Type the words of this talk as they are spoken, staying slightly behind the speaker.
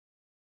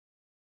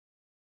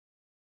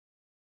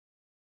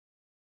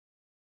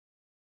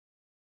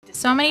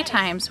So many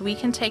times we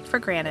can take for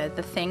granted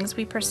the things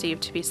we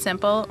perceive to be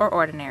simple or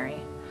ordinary.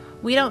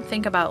 We don't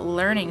think about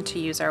learning to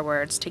use our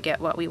words to get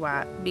what we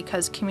want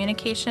because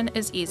communication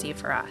is easy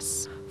for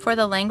us. For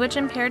the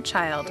language-impaired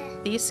child,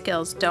 these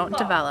skills don't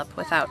develop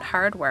without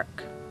hard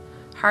work.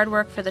 Hard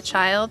work for the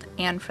child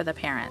and for the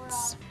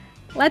parents.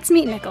 Let's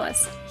meet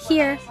Nicholas.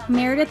 Here,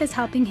 Meredith is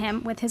helping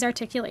him with his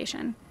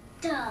articulation.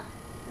 Duh.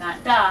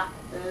 Not da.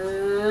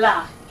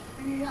 La.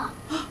 La.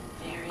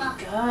 Very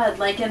good.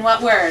 Like in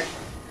what word?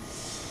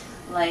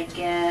 Like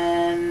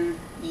in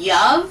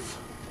yov?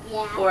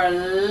 Yeah. Or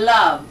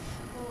love?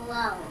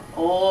 Love.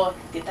 Oh,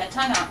 get that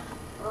tongue out.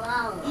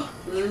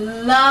 Love.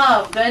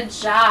 Love. Good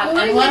job.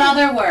 And what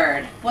other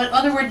word? What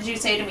other word did you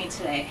say to me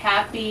today?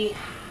 Happy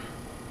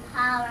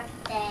Holiday.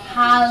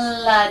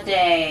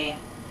 holiday.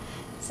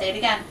 Say it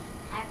again.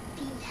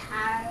 Happy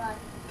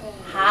holiday.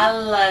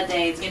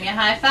 Holidays. Give me a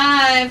high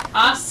five.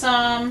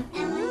 Awesome.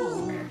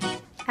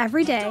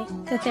 Every day,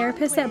 the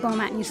therapists at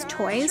Beaumont use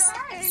toys,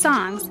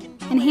 songs,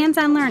 and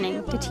hands-on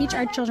learning to teach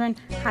our children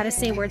how to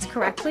say words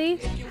correctly,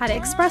 how to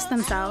express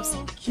themselves,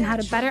 and how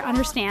to better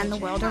understand the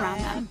world around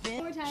them.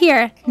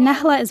 Here,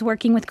 Nehla is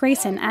working with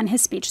Grayson on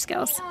his speech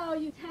skills.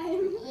 Yeah.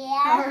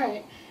 All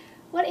right.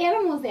 What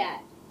animal is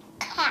that?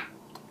 Cat.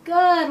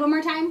 Good. One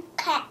more time.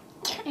 Cat.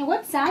 And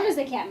what sound does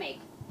the cat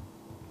make?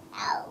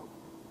 Ow.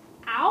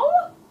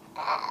 Ow?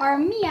 Or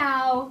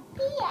meow?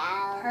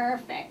 Meow.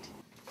 Perfect.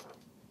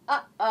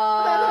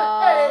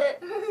 Uh-oh.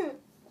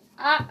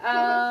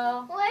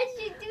 Uh-oh. Why'd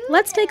you do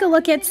Let's take a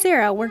look at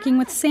Sarah working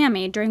with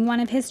Sammy during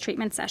one of his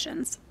treatment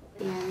sessions.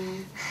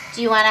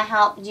 Do you want to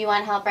help? Do you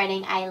want help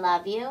writing "I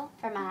love you"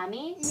 for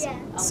mommy? Yeah.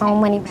 So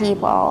many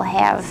people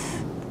have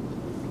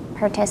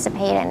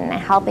participated in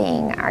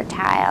helping our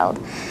child,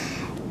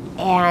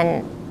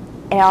 and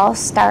it all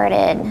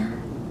started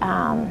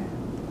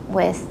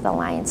with the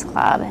Lions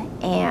Club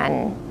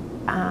and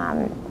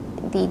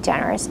the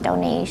generous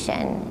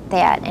donation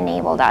that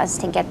enabled us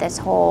to get this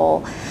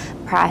whole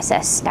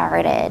process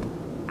started.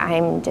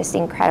 I'm just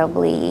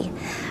incredibly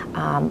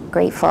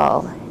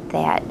grateful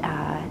that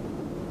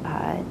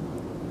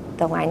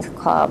the Lions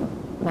Club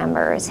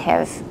members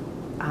have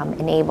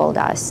enabled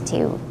us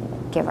to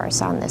give our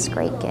son this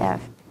great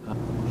gift.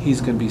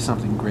 He's going to be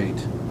something great.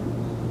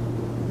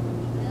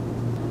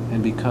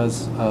 And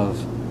because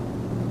of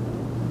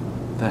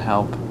the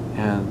help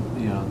and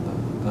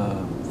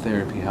the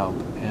therapy help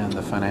and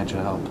the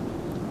financial help,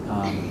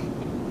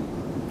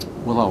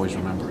 we'll always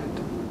remember it.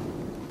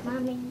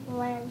 Mommy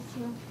loves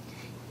you.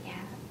 Yeah,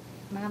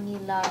 mommy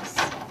loves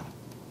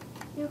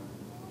You.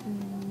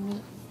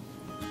 me.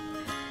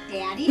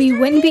 We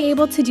wouldn't be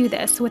able to do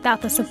this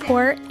without the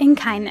support and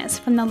kindness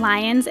from the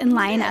Lions and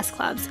Lioness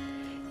Clubs.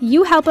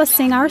 You help us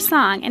sing our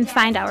song and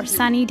find our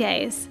sunny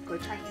days.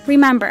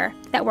 Remember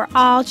that we're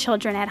all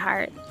children at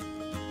heart.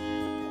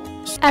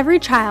 Every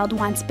child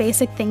wants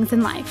basic things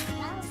in life: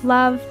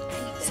 love,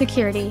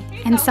 security,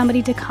 and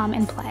somebody to come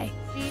and play.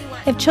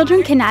 If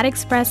children cannot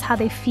express how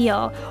they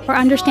feel or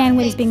understand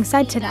what is being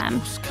said to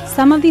them,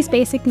 some of these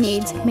basic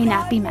needs may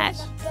not be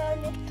met.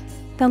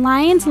 The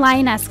Lions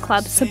Lioness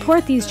Club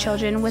support these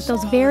children with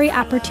those very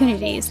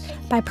opportunities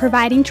by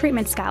providing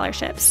treatment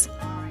scholarships.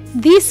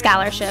 These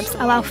scholarships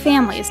allow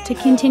families to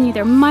continue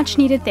their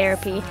much-needed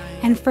therapy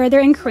and further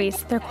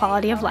increase their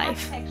quality of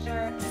life.